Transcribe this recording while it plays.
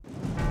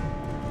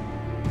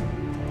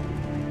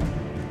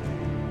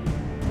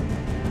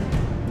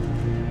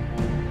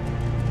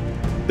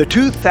The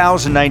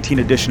 2019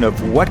 edition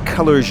of What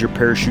Color is Your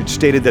Parachute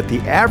stated that the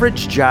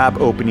average job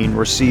opening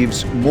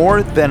receives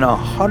more than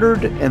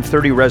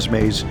 130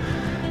 resumes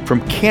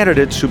from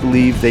candidates who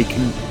believe they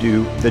can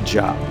do the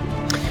job.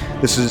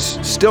 This is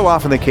still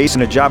often the case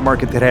in a job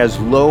market that has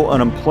low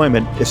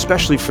unemployment,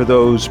 especially for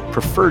those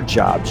preferred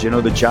jobs,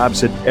 the jobs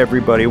that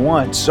everybody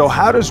wants. So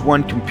how does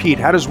one compete?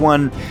 How does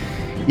one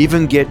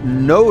even get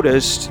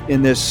noticed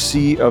in this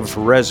sea of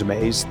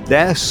resumes?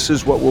 This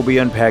is what we'll be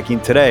unpacking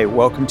today.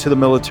 Welcome to the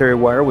Military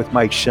Wire with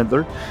Mike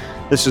Schindler.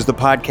 This is the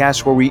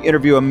podcast where we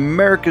interview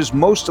America's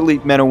most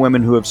elite men and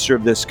women who have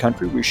served this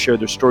country. We share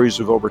their stories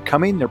of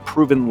overcoming, their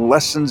proven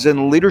lessons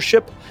in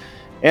leadership,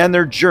 and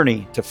their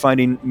journey to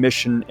finding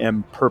mission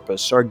and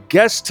purpose. Our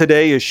guest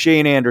today is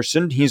Shane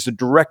Andersen. He's the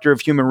Director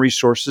of Human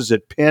Resources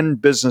at Penn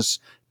Business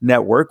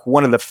Network,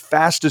 one of the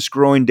fastest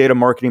growing data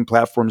marketing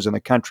platforms in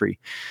the country.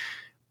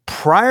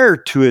 Prior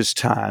to his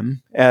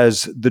time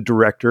as the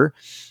Director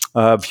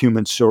of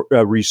Human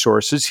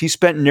Resources, he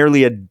spent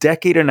nearly a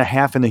decade and a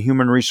half in the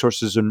Human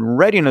Resources and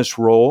Readiness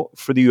role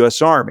for the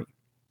U.S. Army.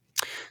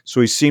 So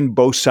he's seen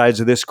both sides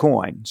of this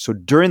coin. So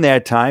during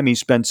that time, he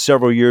spent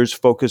several years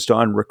focused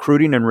on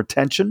recruiting and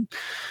retention.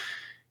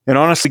 And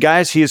honestly,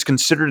 guys, he is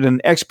considered an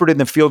expert in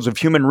the fields of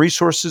human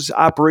resources,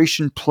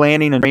 operation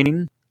planning and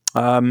training,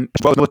 as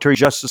well as military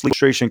justice,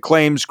 administration,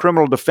 claims,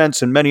 criminal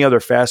defense, and many other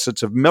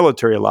facets of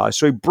military law.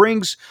 So he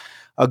brings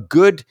a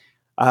good,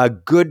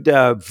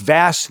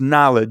 vast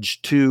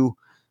knowledge to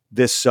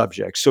this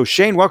subject. So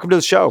Shane, welcome to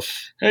the show.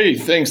 Hey,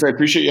 thanks. I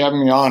appreciate you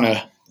having me on.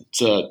 It's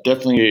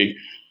definitely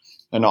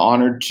an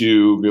honor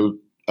to be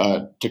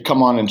able to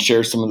come on and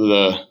share some of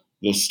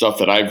the stuff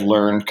that I've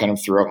learned kind of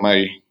throughout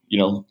my,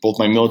 both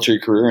my military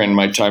career and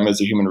my time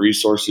as a human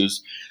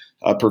resources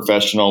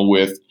professional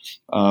with,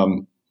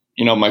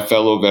 my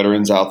fellow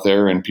veterans out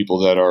there and people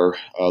that are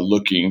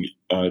looking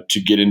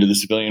to get into the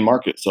civilian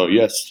market. So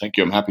yes, thank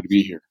you. I'm happy to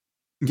be here.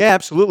 Yeah,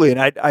 absolutely.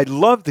 And I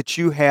love that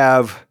you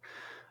have,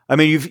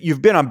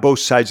 you've been on both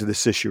sides of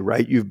this issue,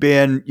 right? You've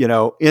been,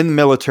 in the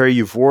military,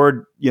 you've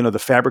worn, the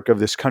fabric of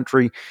this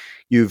country.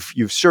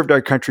 You've served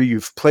our country.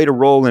 You've played a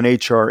role in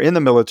HR in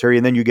the military,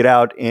 and then you get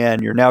out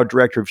and you're now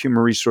Director of Human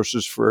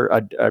Resources for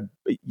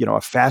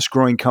a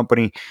fast-growing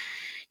company.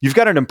 You've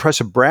got an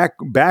impressive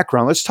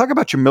background. Let's talk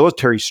about your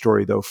military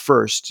story, though.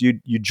 First,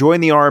 you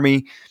joined the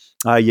Army.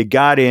 You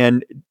got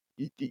in.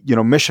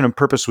 Mission and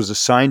purpose was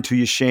assigned to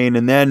you, Shane,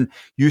 and then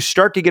you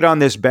start to get on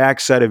this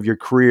backside of your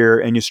career,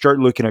 and you start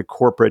looking at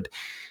corporate.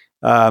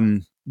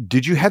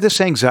 Did you have this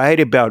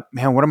anxiety about,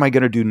 man, what am I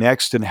going to do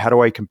next, and how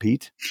do I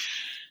compete?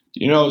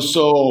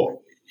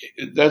 So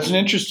that's an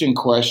interesting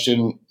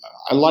question.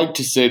 I like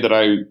to say that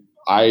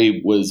I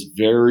was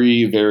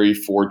very, very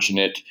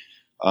fortunate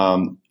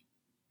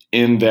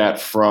in that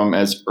from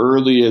as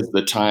early as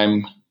the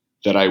time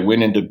that I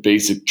went into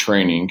basic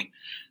training,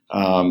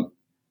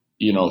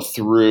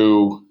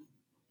 through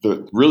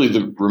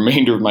the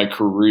remainder of my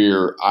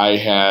career, I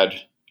had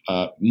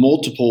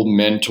multiple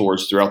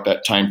mentors throughout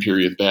that time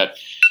period that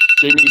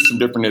gave me some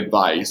different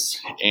advice.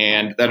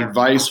 And that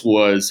advice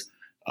was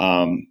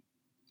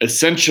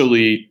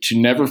essentially to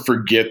never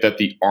forget that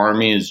the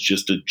Army is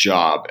just a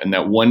job and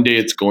that one day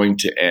it's going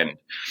to end.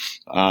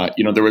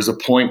 There was a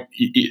point,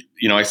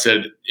 I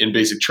said in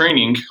basic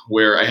training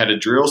where I had a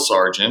drill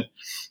sergeant,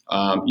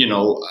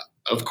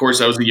 of course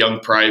I was a young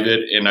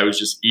private and I was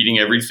just eating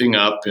everything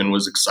up and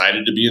was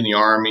excited to be in the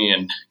Army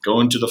and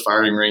going to the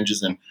firing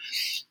ranges. And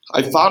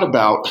I thought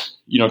about,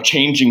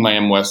 changing my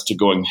MOS to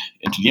going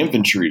into the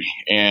infantry.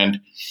 And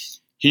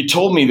he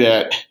told me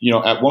that,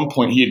 at one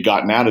point he had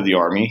gotten out of the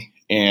Army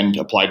and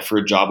applied for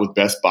a job with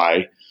Best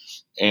Buy.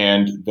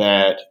 And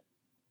that,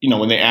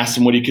 when they asked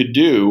him what he could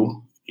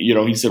do,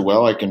 he said,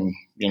 well, I can,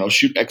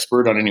 shoot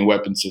expert on any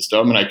weapon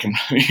system and I can,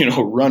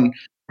 run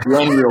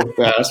real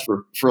fast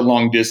for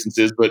long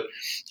distances. But,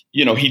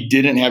 he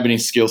didn't have any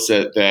skill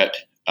set that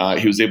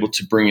he was able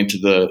to bring into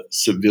the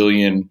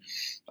civilian,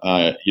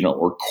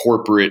 or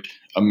corporate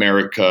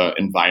America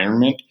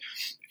environment.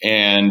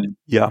 And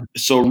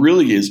so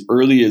really as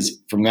early as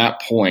from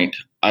that point,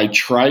 I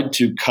tried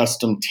to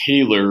custom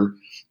tailor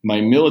my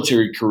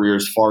military career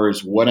as far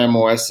as what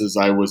MOSs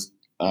I was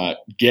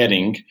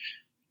getting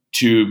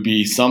to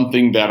be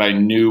something that I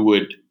knew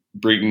would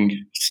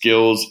bring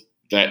skills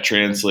that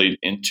translate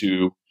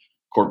into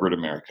corporate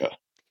America.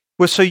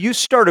 Well, so you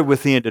started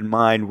with the end in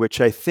mind,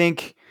 which I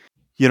think,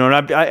 and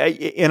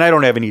I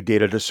don't have any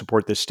data to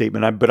support this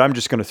statement, but I'm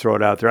just going to throw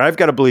it out there. I've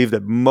got to believe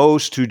that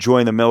most who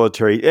join the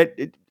military,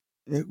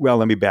 well,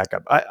 let me back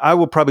up. I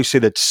will probably say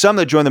that some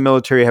that join the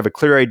military have a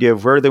clear idea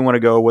of where they want to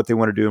go, what they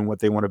want to do, and what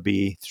they want to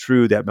be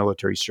through that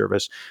military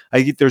service.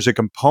 I think there's a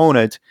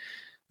component,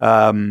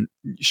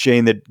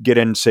 Shane, that get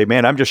in and say,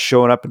 man, I'm just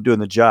showing up and doing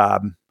the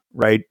job,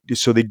 right?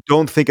 So they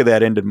don't think of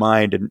that end in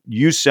mind. And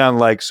you sound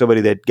like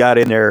somebody that got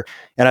in there.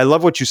 And I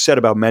love what you said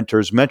about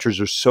mentors. Mentors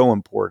are so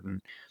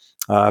important.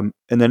 And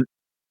then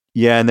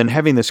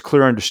having this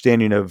clear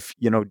understanding of,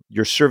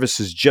 your service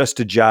is just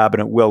a job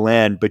and it will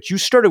end, but you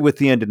started with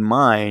the end in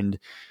mind.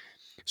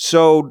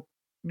 So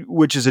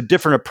which is a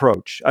different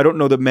approach. I don't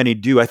know that many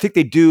do. I think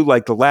they do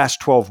like the last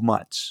 12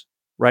 months,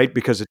 right?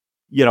 Because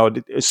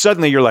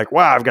suddenly you're like,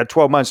 wow, I've got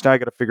 12 months now. I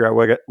got to figure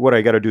out what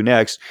I got to do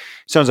next.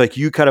 Sounds like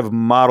you kind of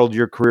modeled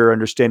your career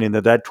understanding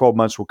that 12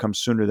 months will come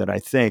sooner than I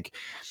think.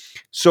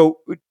 So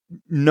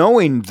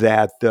knowing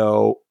that,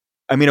 though,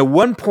 I mean, at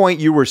one point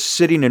you were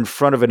sitting in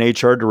front of an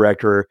HR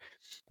director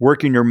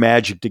working your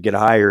magic to get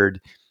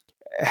hired.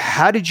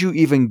 How did you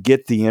even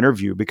get the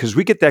interview? Because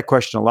we get that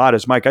question a lot.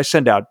 As Mike, I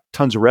send out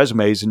tons of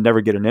resumes and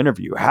never get an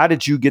interview. How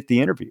did you get the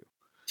interview?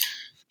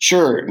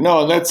 Sure.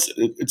 No,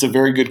 it's a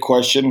very good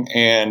question,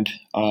 and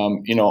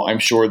I'm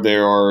sure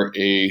there are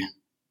a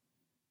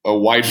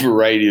wide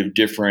variety of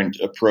different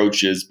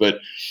approaches, but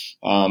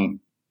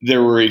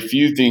there were a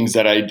few things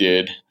that I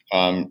did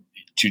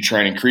to try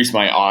and increase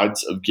my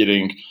odds of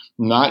getting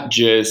not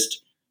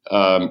just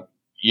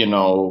you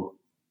know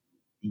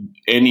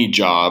any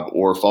job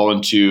or fall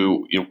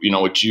into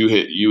what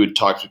you had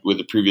talked with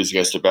the previous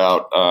guest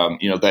about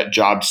that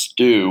job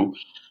stew,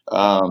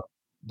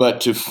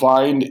 but to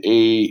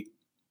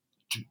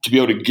be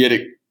able to get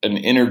an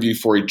interview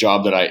for a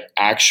job that I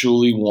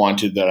actually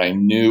wanted, that I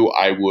knew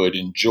I would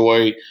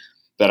enjoy,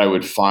 that I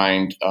would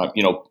find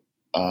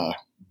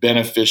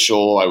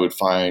beneficial, I would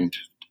find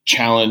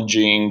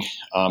challenging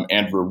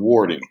and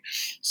rewarding.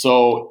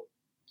 So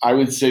I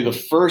would say the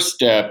first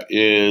step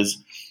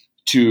is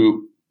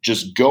to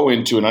just go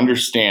into an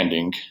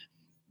understanding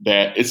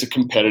that it's a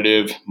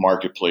competitive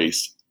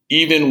marketplace.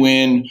 Even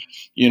when,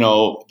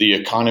 the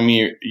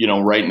economy,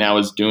 right now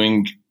is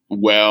doing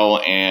well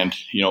and,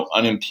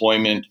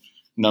 unemployment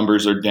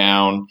numbers are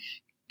down,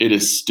 it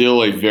is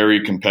still a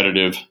very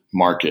competitive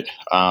market.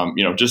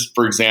 Just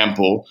for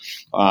example,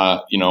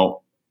 a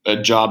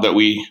job that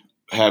we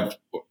have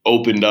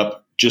opened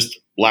up just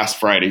last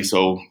Friday,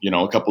 so,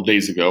 a couple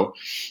days ago,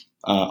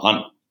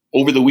 on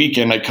over the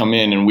weekend, I come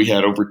in and we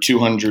had over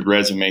 200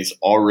 resumes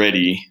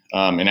already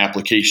and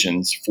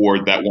applications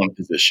for that one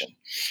position.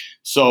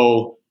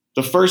 So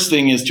the first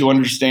thing is to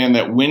understand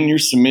that when you're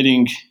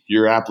submitting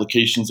your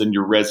applications and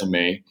your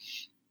resume,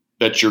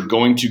 that you're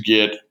going to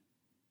get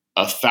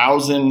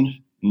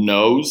 1,000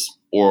 no's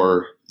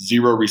or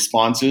 0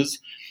 responses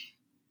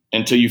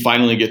until you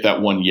finally get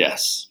that one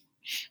yes.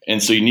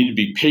 And so you need to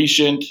be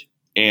patient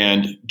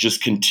and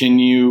just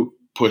continue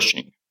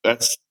pushing.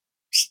 That's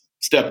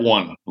step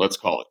one, let's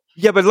call it.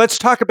 Yeah, but let's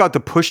talk about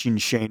the pushing,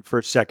 Shane, for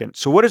a second.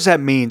 So what does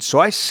that mean? So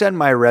I send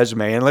my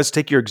resume, and let's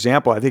take your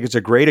example. I think it's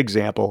a great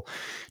example.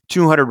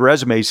 200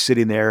 resumes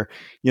sitting there,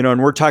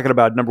 and we're talking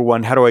about, number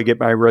one, how do I get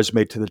my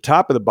resume to the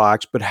top of the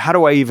box, but how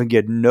do I even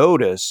get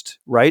noticed,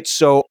 right?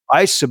 So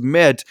I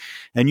submit,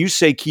 and you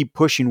say keep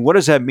pushing. What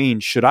does that mean?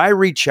 Should I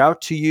reach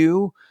out to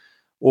you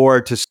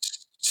or to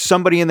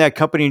somebody in that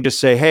company and just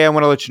say, hey, I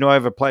want to let you know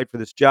I've applied for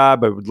this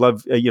job. I would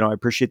love, I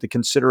appreciate the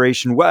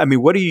consideration.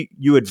 What do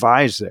you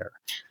advise there?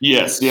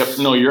 Yes. Yep.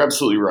 No, you're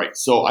absolutely right.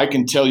 So I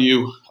can tell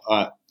you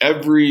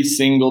every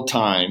single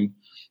time,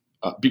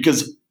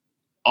 because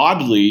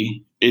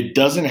oddly, it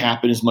doesn't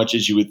happen as much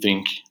as you would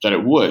think that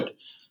it would.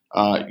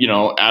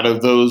 Out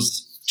of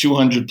those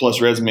 200 plus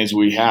resumes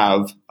we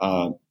have,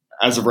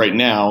 as of right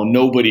now,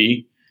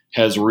 nobody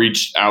has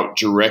reached out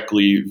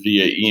directly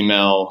via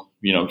email,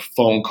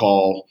 phone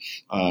call,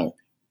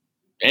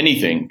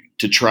 anything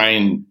to try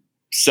and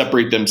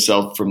separate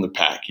themselves from the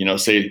pack.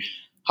 Say,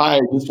 hi,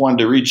 I just wanted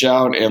to reach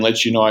out and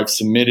let you know I've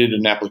submitted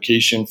an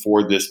application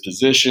for this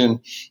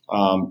position.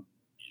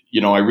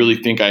 I really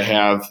think I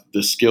have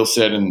the skill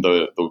set and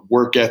the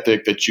work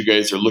ethic that you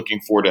guys are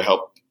looking for to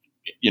help,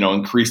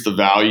 increase the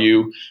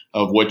value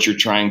of what you're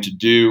trying to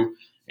do.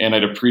 And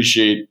I'd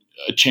appreciate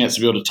a chance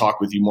to be able to talk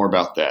with you more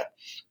about that.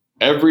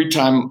 Every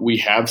time we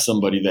have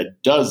somebody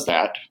that does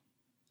that,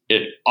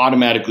 it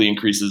automatically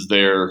increases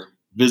their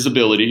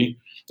visibility.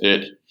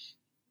 It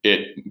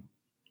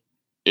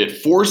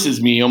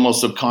forces me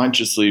almost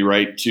subconsciously,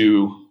 right,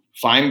 to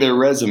find their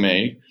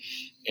resume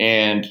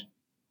and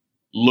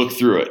look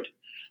through it.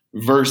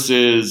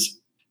 Versus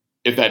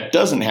if that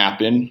doesn't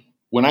happen,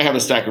 when I have a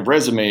stack of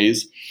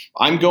resumes,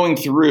 I'm going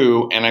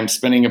through and I'm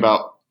spending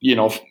about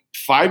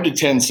 5 to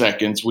 10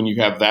 seconds when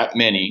you have that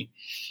many,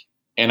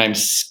 and I'm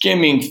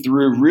skimming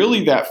through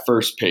really that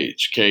first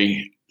page.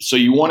 Okay, so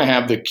you want to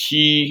have the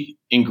key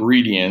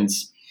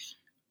ingredients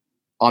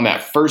on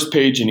that first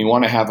page, and you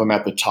want to have them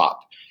at the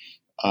top.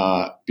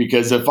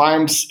 Because if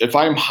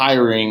I'm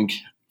hiring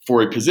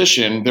for a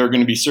position, there are going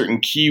to be certain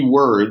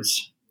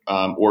keywords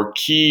or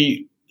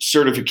key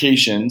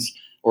certifications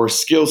or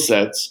skill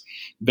sets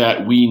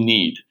that we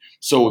need.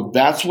 So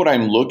that's what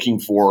I'm looking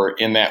for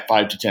in that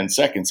 5 to 10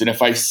 seconds. And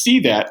if I see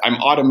that, I'm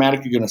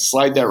automatically going to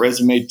slide that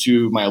resume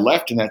to my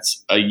left, and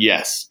that's a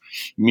yes,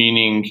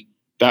 meaning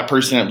that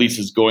person at least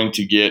is going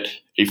to get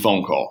a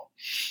phone call.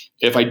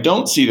 If I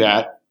don't see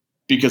that,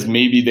 because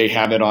maybe they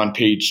have it on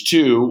page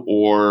 2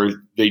 or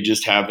they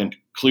just haven't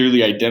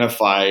clearly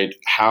identified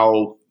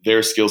how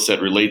their skill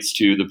set relates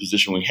to the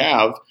position we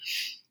have,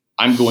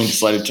 I'm going to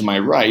slide it to my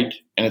right,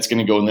 and it's going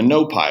to go in the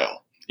no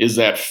pile. Is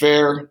that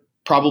fair?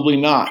 Probably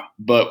not.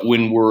 But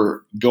when we're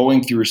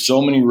going through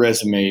so many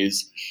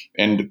resumes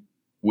and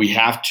we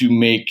have to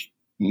make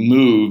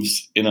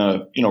moves in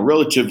a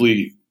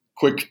relatively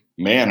quick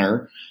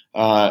manner.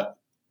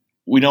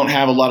 We don't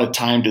have a lot of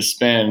time to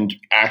spend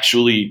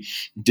actually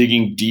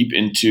digging deep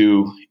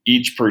into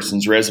each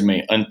person's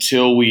resume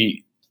until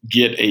we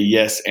get a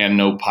yes and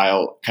no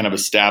pile kind of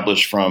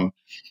established from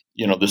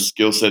the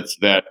skill sets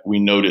that we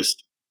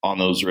noticed on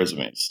those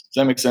resumes. Does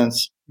that make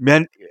sense?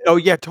 Man, oh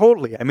yeah,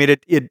 totally. I mean,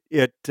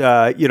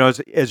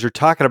 as you're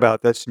talking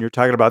about this and you're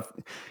talking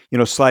about,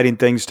 sliding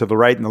things to the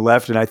right and the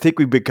left, and I think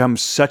we've become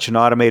such an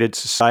automated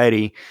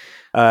society,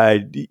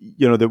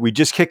 that we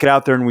just kick it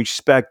out there and we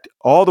expect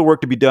all the work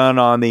to be done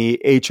on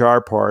the HR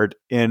part.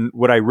 And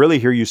what I really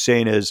hear you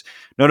saying is,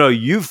 no,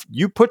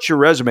 you put your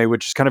resume,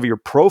 which is kind of your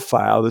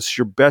profile. This is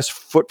your best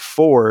foot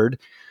forward.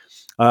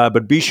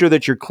 But be sure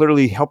that you're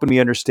clearly helping me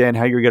understand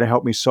how you're going to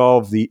help me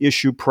solve the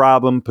issue,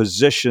 problem,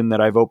 position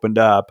that I've opened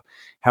up.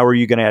 How are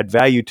you going to add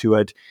value to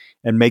it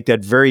and make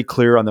that very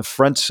clear on the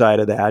front side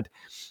of that?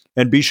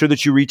 And be sure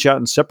that you reach out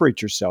and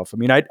separate yourself. I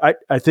mean,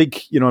 I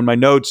think, in my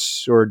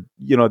notes or,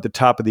 at the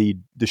top of the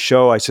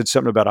show, I said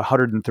something about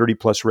 130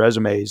 plus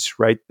resumes,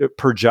 right,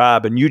 per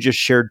job. And you just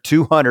shared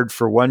 200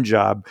 for one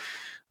job.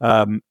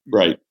 Um,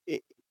 Right.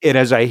 and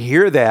as I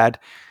hear that,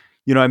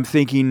 I'm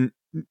thinking,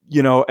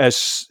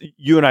 as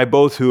you and I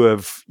both who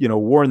have,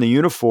 worn the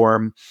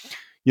uniform,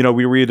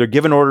 we were either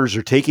given orders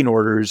or taking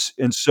orders.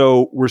 And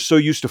so we're so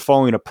used to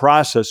following a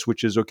process,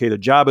 which is, okay, the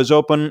job is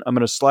open. I'm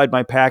going to slide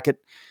my packet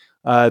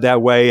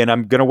that way and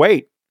I'm going to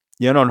wait,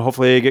 and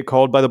hopefully I get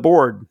called by the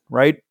board,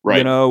 right?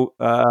 Right.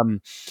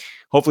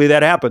 Hopefully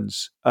that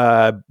happens.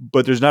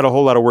 But there's not a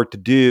whole lot of work to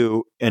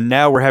do. And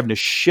now we're having to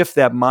shift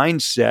that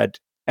mindset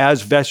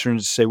as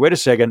veterans to say, wait a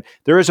second,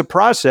 there is a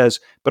process,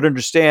 but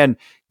understand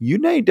you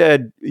need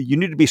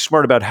to be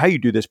smart about how you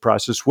do this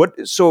process.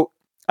 So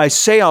I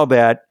say all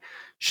that,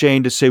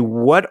 Shane, to say,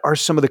 what are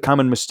some of the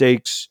common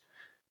mistakes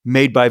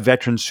made by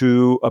veterans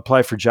who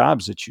apply for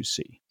jobs that you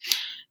see?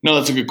 No,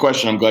 that's a good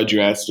question. I'm glad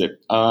you asked it.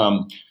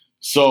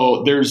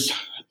 So there's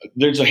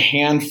a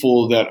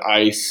handful that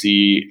I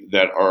see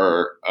that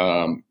are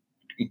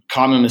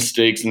common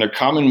mistakes, and they're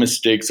common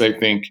mistakes, I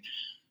think,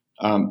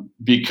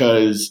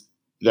 because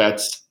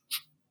that's,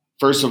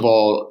 first of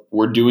all,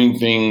 we're doing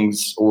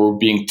things, or we're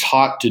being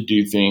taught to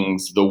do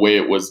things the way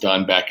it was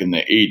done back in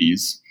the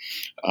 80s.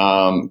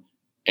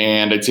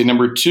 And I'd say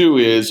number two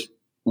is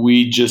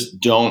we just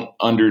don't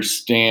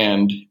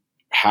understand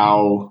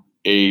how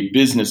a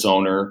business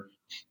owner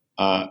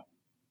uh,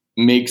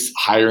 makes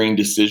hiring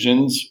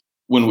decisions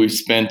when we've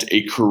spent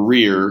a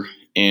career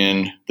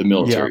in the Yeah.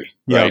 military,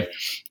 Yeah. right?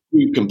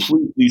 Two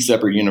completely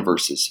separate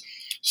universes.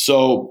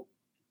 So,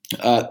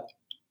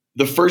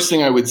 the first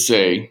thing I would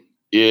say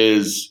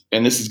is,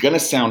 and this is going to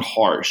sound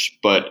harsh,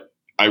 but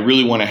I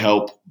really want to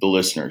help the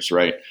listeners,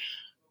 right?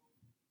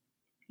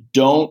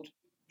 Don't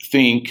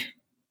think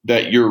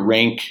that your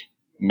rank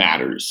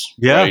matters,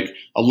 Yeah. right?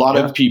 A lot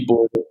Yeah. of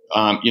people,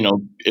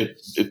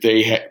 if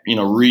they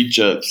reach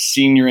a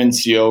senior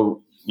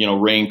NCO,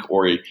 rank,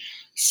 or a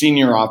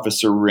senior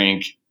officer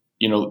rank,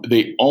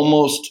 they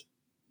almost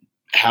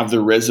have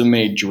the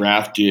resume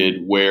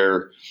drafted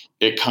where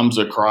it comes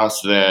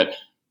across that,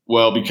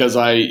 well, because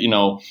I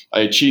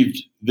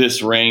achieved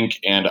this rank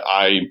and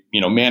I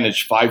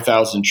managed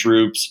 5,000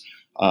 troops,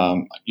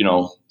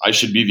 I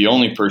should be the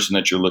only person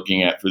that you're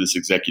looking at for this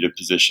executive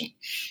position,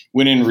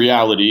 when in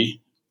reality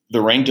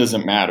the rank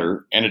doesn't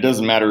matter, and it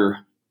doesn't matter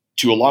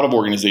to a lot of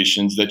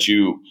organizations that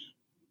you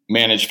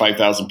manage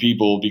 5,000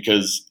 people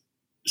because,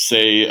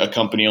 say, a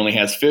company only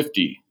has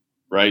 50,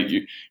 right?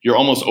 You're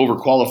almost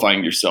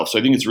overqualifying yourself. So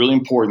I think it's really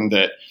important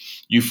that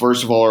you,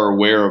 first of all, are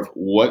aware of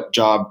what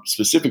job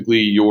specifically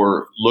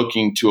you're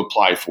looking to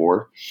apply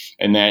for,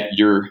 and that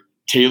you're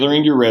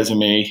tailoring your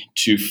resume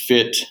to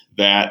fit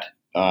that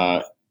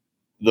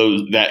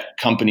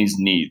company's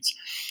needs.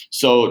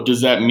 So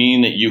does that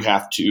mean that you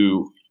have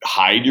to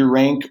hide your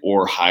rank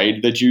or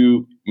hide that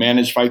you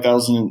manage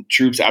 5,000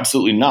 troops?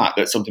 Absolutely not.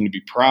 That's something to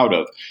be proud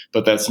of,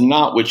 but that's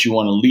not what you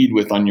want to lead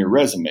with on your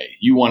resume.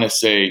 You want to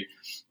say,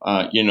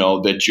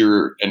 that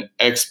you're an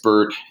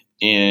expert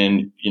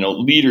in,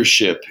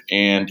 leadership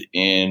and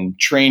in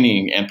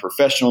training and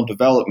professional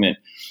development,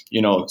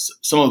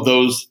 some of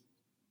those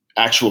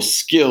actual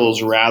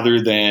skills,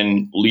 rather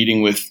than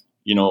leading with,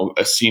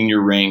 a senior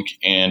rank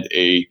and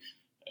a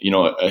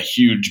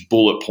huge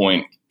bullet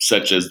point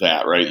such as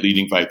that, right?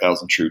 Leading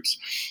 5,000 troops.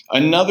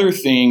 Another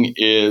thing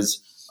is,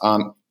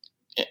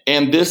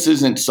 and this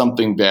isn't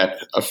something that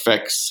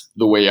affects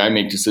the way I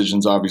make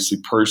decisions, obviously,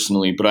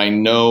 personally, but I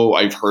know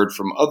I've heard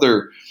from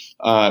other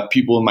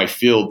people in my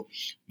field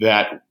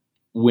that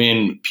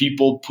when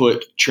people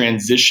put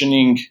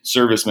transitioning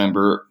service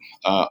member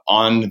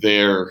on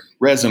their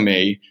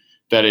resume,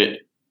 that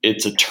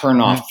it's a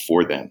turnoff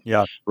for them,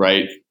 Yeah.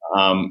 right?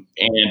 And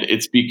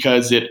it's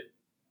because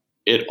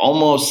it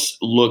almost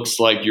looks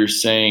like you're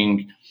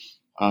saying,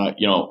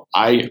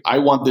 I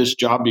want this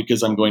job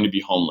because I'm going to be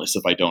homeless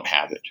if I don't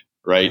have it,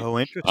 right? Oh,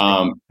 interesting.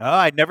 Um, Oh,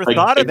 I never like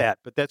thought of that,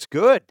 but that's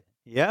good.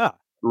 Yeah.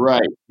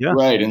 Right, Yeah.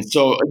 right. And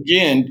so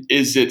again,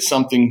 is it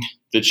something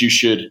that you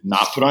should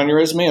not put on your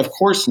resume? Of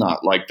course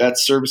not. Like that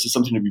service is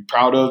something to be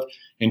proud of,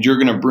 and you're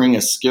going to bring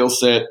a skill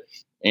set,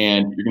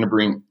 and you're going to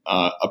bring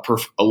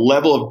a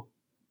level of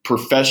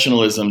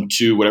professionalism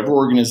to whatever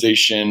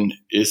organization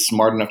is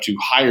smart enough to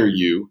hire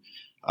you,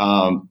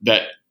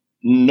 that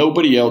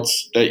nobody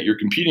else that you're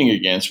competing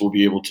against will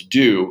be able to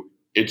do.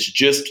 It's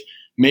just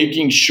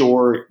making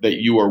sure that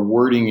you are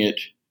wording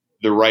it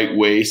the right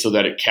way so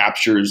that it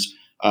captures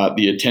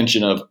the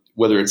attention of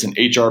whether it's an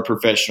HR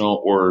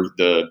professional or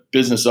the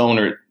business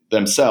owner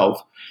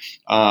themselves,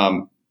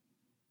 um,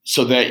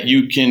 so that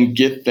you can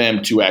get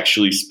them to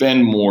actually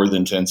spend more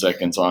than 10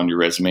 seconds on your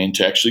resume and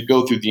to actually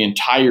go through the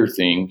entire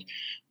thing.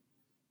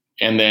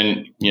 And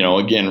then,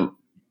 again,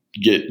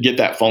 get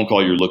that phone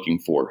call you're looking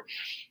for.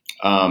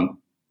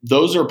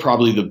 Those are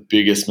probably the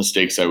biggest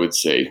mistakes, I would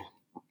say.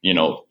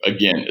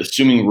 Again,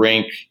 assuming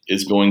rank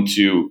is going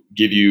to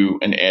give you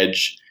an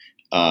edge,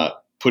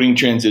 putting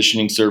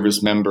transitioning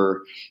service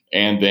member,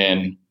 and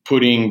then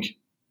putting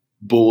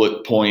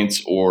bullet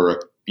points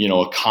or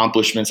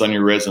accomplishments on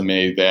your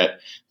resume that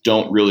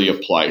don't really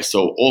apply.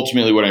 So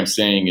ultimately, what I'm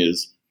saying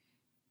is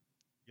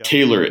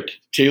Yep.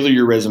 tailor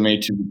your resume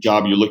to the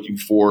job you're looking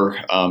for.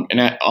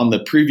 On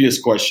the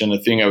previous question, a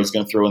thing I was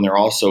going to throw in there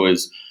also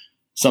is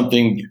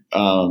something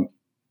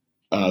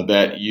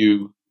that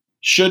you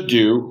should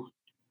do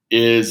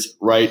is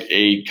write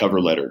a cover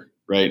letter,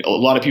 right? A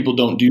lot of people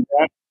don't do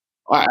that.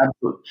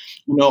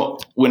 Absolutely.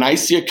 When I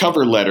see a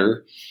cover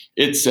letter,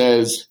 it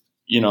says,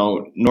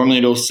 normally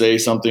it'll say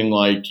something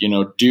like,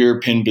 Dear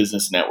Pin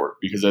Business Network,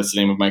 because that's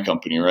the name of my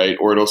company, right?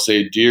 Or it'll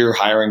say, Dear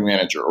Hiring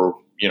Manager, or,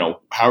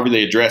 however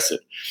they address it.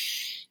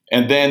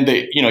 And then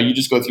you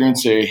just go through and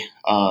say,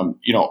 I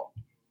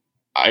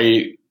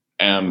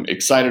am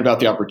excited about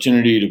the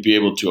opportunity to be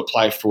able to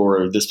apply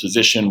for this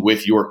position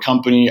with your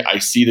company. I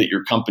see that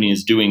your company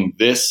is doing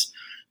this,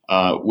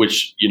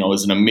 which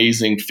is an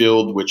amazing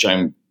field, which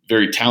I'm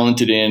very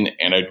talented in,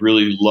 and I'd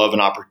really love an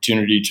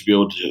opportunity to be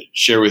able to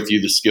share with you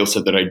the skill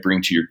set that I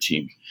bring to your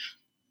team.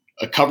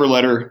 A cover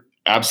letter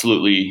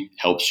absolutely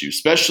helps you,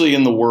 especially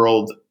in the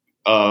world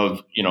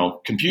of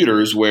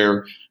computers,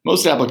 where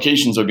most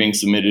applications are being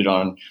submitted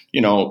on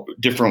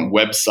different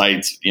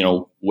websites,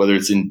 whether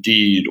it's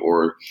Indeed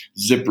or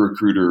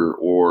ZipRecruiter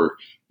or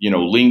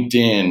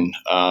LinkedIn.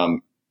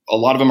 A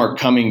lot of them are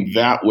coming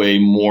that way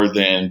more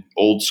than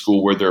old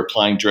school, where they're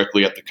applying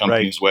directly at the Right.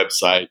 company's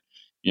website,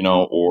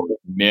 or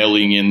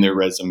mailing in their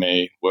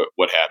resume,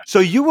 what have you. So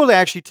you will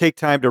actually take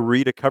time to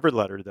read a cover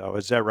letter, though.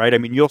 Is that right? I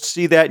mean, you'll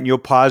see that and you'll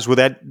pause. Will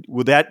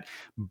that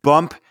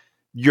bump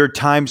your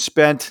time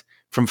spent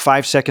from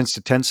 5 seconds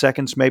to 10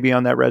 seconds maybe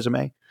on that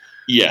resume?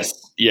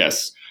 Yes,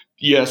 yes,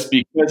 yes,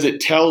 because it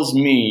tells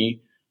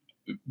me,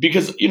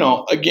 because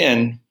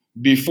again,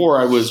 before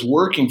I was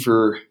working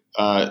for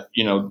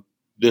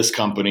this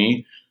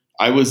company,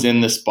 I was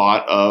in the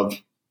spot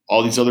of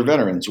all these other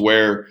veterans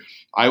where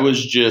I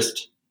was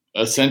just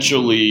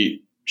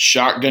essentially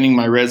shotgunning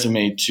my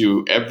resume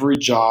to every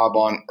job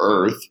on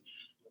earth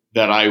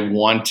that I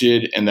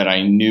wanted and that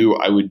I knew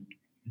I would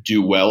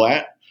do well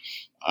at.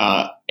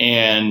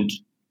 And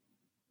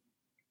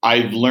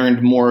I've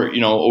learned more,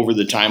 over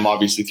the time,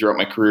 obviously throughout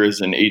my career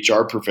as an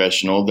HR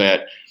professional,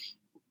 that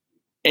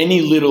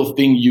any little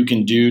thing you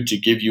can do to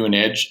give you an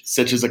edge,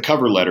 such as a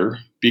cover letter,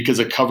 because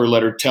a cover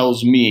letter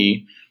tells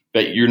me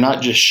that you're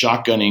not just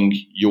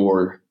shotgunning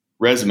your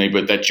resume,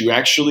 but that you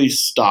actually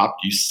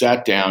stopped, you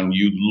sat down,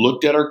 you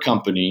looked at our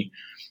company,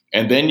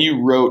 and then you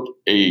wrote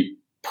a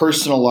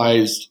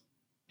personalized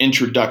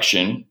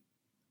introduction.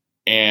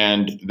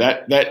 And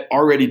that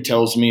already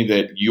tells me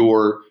that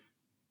you're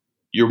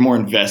more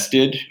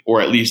invested,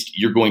 or at least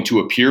you're going to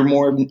appear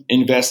more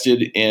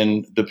invested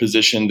in the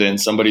position than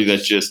somebody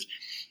that just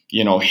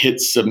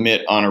hit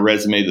submit on a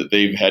resume that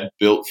they've had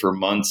built for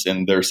months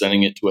and they're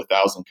sending it to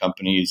 1,000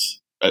 companies,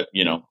 a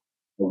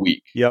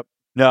week. Yep.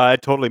 No,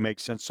 that totally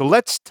makes sense. So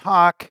let's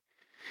talk.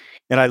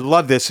 And I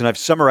love this, and I've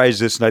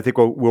summarized this, and I think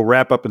we'll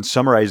wrap up and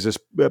summarize this.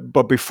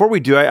 But before we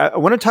do, I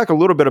want to talk a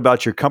little bit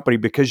about your company,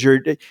 because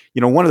you're,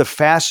 one of the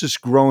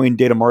fastest growing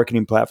data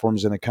marketing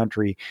platforms in the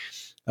country,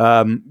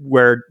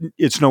 where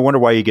it's no wonder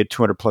why you get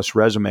 200 plus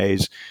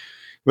resumes.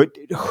 But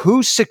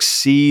who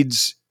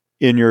succeeds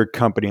in your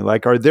company?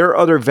 Like, are there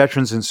other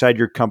veterans inside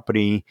your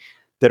company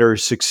that are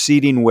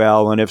succeeding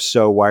well? And if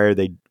so, why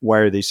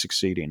are they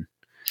succeeding?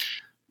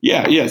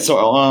 Yeah.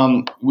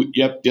 So,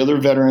 yep, the other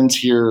veterans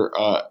here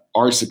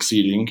are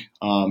succeeding,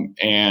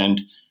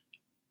 and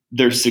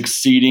they're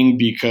succeeding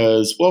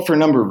because, well, for a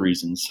number of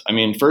reasons. I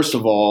mean, first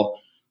of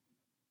all,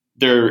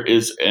 there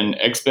is an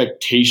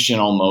expectation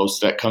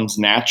almost that comes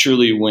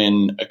naturally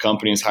when a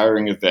company is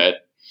hiring a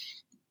vet,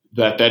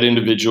 that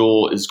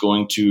individual is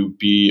going to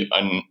be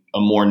a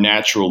more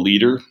natural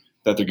leader,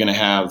 that they're going to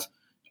have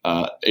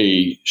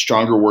a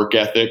stronger work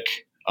ethic,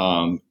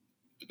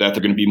 that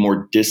they're going to be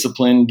more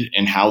disciplined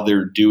in how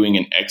they're doing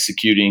and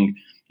executing,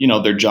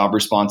 their job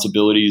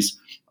responsibilities.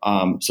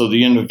 So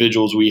the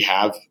individuals we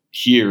have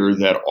here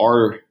that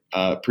are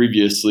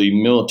previously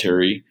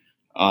military,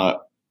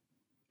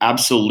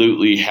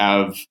 absolutely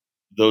have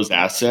those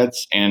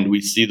assets, and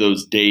we see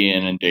those day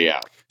in and day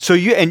out. So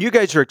you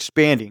guys are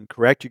expanding,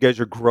 correct? You guys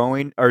are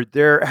growing. Are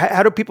there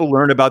how do people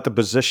learn about the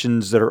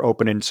positions that are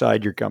open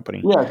inside your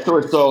company? Yeah,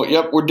 sure. So,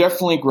 yep, we're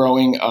definitely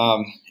growing.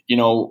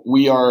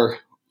 We are,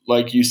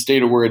 like you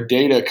stated, we're a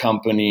data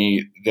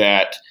company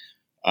that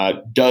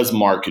does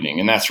marketing,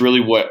 and that's really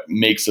what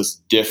makes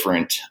us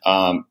different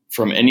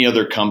from any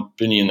other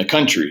company in the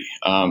country.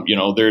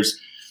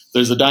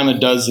 There's a dime a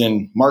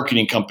dozen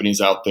marketing companies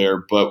out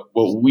there, but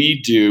what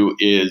we do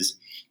is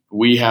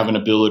we have an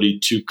ability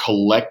to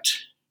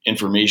collect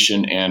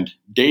information and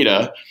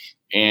data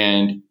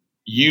and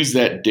use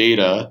that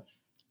data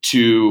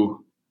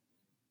to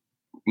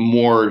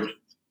more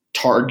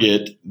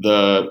target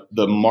the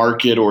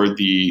market or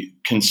the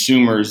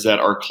consumers that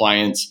our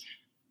clients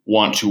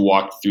want to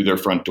walk through their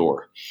front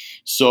door.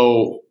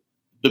 So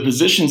the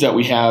positions that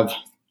we have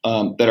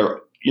that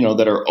are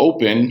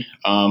open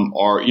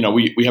are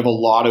we have a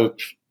lot of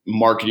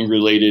marketing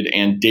related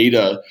and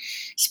data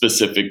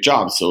specific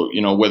jobs. So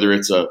whether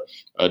it's a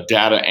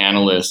data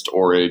analyst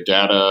or a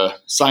data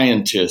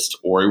scientist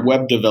or a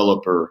web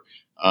developer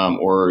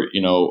or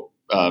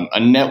a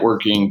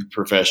networking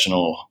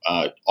professional,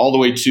 all the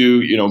way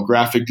to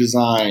graphic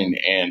design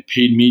and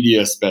paid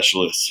media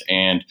specialists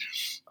and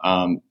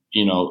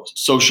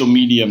social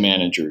media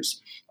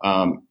managers,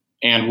 and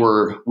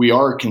we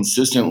are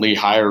consistently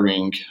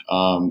hiring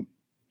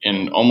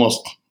in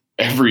almost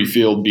every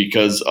field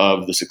because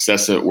of the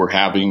success that we're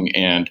having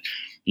and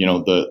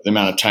the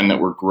amount of time that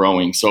we're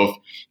growing. So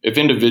if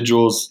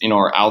individuals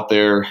are out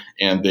there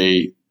and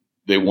they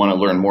want to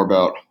learn more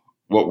about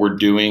what we're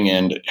doing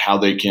and how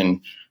they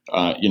can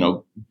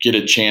get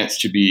a chance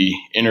to be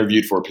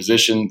interviewed for a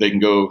position, they can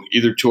go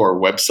either to our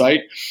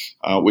website,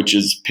 which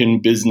is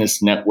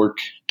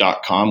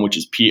pinbusinessnetwork.com, which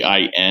is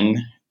PIN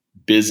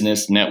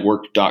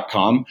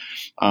businessnetwork.com,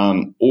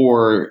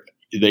 or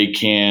they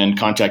can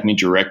contact me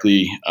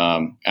directly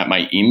at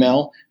my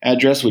email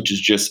address, which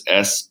is just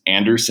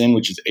Andersen,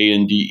 which is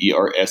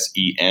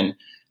Andersen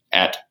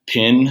at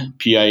PIN,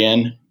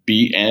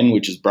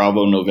 which is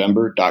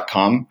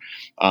bravonovember.com.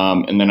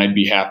 And then I'd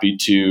be happy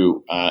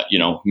to,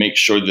 make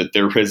sure that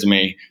their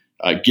resume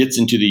gets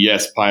into the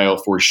yes pile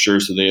for sure.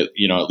 So they,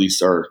 at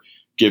least are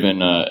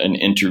given an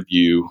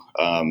interview,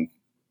 so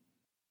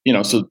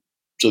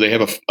they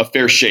have a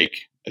fair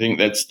shake. I think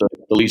that's the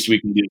least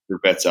we can do for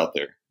vets out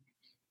there.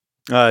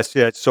 Yeah,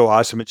 it's so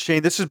awesome. And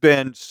Shane, this has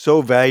been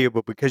so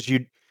valuable because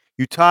you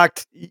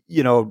talked,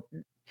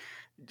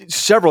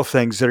 several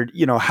things that are,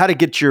 how to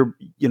get your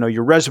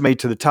resume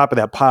to the top of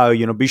that pile.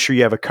 Be sure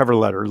you have a cover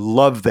letter.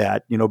 Love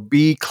that.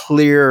 Be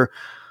clear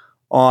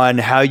on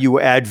how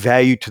you add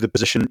value to the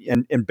position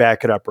and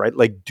back it up, right?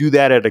 Like do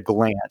that at a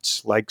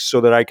glance, like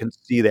so that I can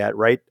see that,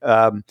 right?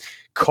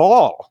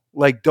 Call,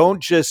 like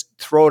don't just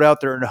throw it out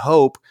there and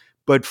hope,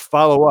 but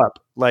follow up,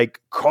 like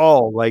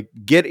call, like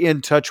get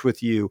in touch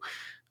with you.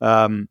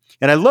 And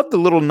I love the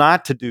little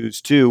not to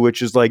dos too,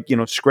 which is like,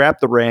 scrap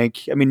the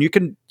rank. I mean, you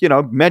can,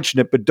 mention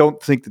it, but don't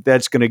think that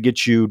that's going to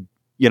get you,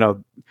 you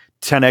know,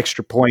 10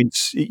 extra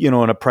points, in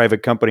a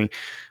private company.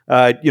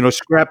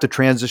 Scrap the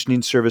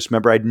transitioning service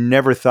member. I'd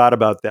never thought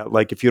about that.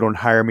 Like, if you don't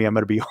hire me, I'm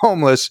going to be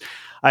homeless.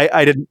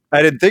 I didn't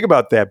think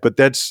about that, but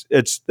that's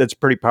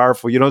pretty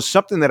powerful.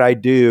 Something that I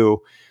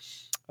do,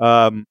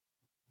 um,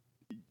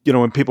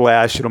 when people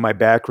ask, my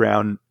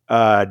background,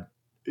 I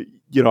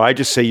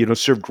just say,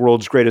 served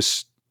world's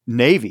greatest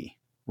Navy,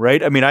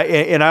 right? I mean,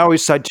 I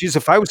always thought, geez,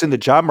 if I was in the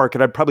job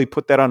market, I'd probably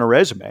put that on a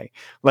resume.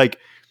 Like,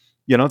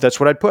 that's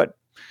what I'd put.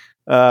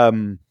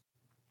 Um,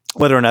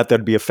 whether or not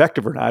that'd be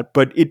effective or not,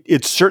 but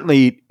it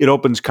certainly it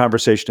opens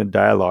conversation and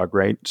dialogue,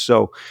 right?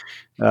 So,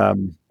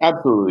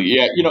 Absolutely.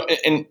 Yeah.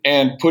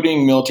 And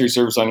putting military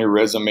service on your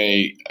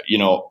resume,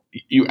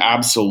 you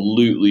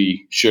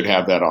absolutely should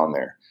have that on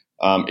there.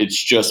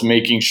 It's just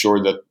making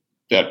sure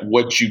that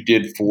what you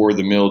did for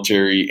the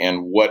military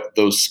and what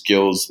those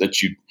skills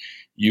that you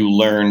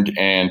learned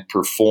and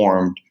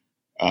performed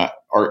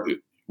are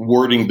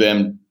wording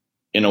them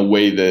in a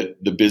way that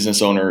the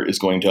business owner is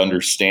going to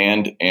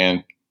understand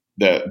and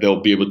that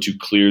they'll be able to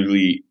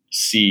clearly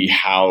see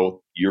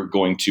how you're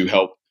going to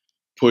help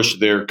push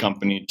their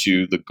company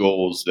to the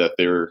goals that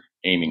they're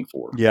aiming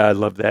for. yeah, I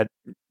love that.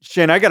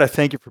 Shane, I got to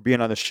thank you for being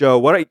on the show.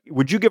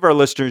 Would you give our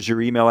listeners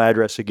your email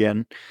address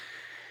again?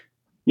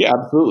 Yeah,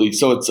 absolutely.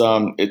 So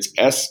it's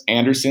S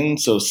Andersen,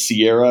 so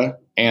Sierra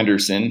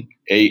Andersen,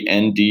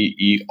 Andersen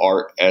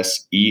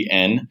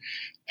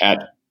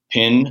at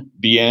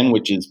PINBN,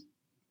 which is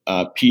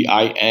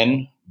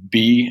PINB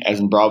as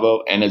in Bravo,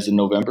 N as in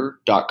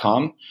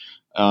November.com.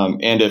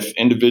 And if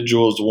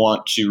individuals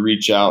want to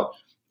reach out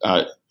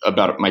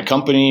about my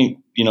company,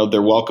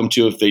 they're welcome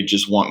to. If they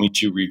just want me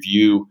to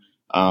review,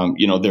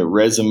 their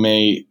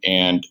resume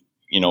and,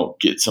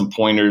 get some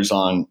pointers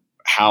on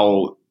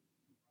how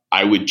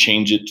I would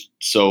change it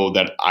so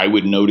that I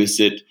would notice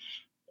it,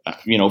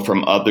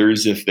 from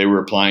others if they were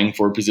applying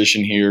for a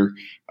position here.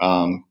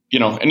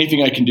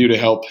 Anything I can do to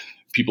help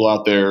people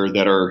out there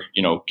that are,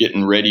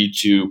 getting ready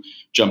to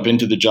jump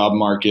into the job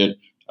market.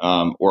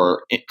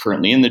 or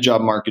currently in the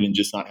job market and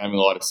just not having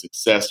a lot of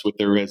success with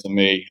their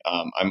resume,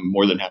 I'm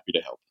more than happy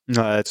to help.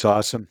 No, that's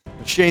awesome.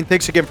 Shane,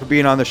 thanks again for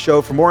being on the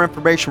show. For more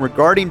information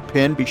regarding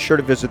PIN, be sure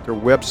to visit their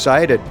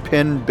website at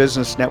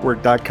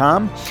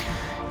pinbusinessnetwork.com.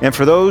 And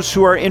for those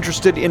who are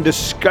interested in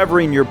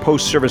discovering your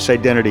post-service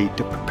identity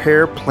to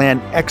prepare,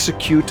 plan,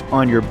 execute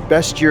on your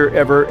best year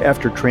ever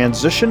after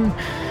transition,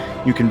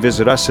 you can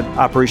visit us at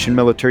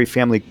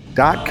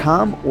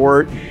operationmilitaryfamily.com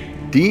or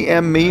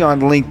DM me on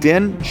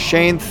LinkedIn.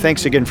 Shane,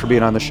 thanks again for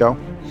being on the show.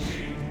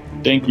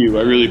 Thank you.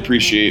 I really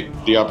appreciate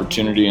the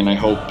opportunity, and I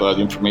hope the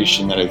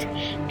information that I've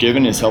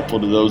given is helpful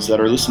to those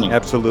that are listening.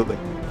 Absolutely.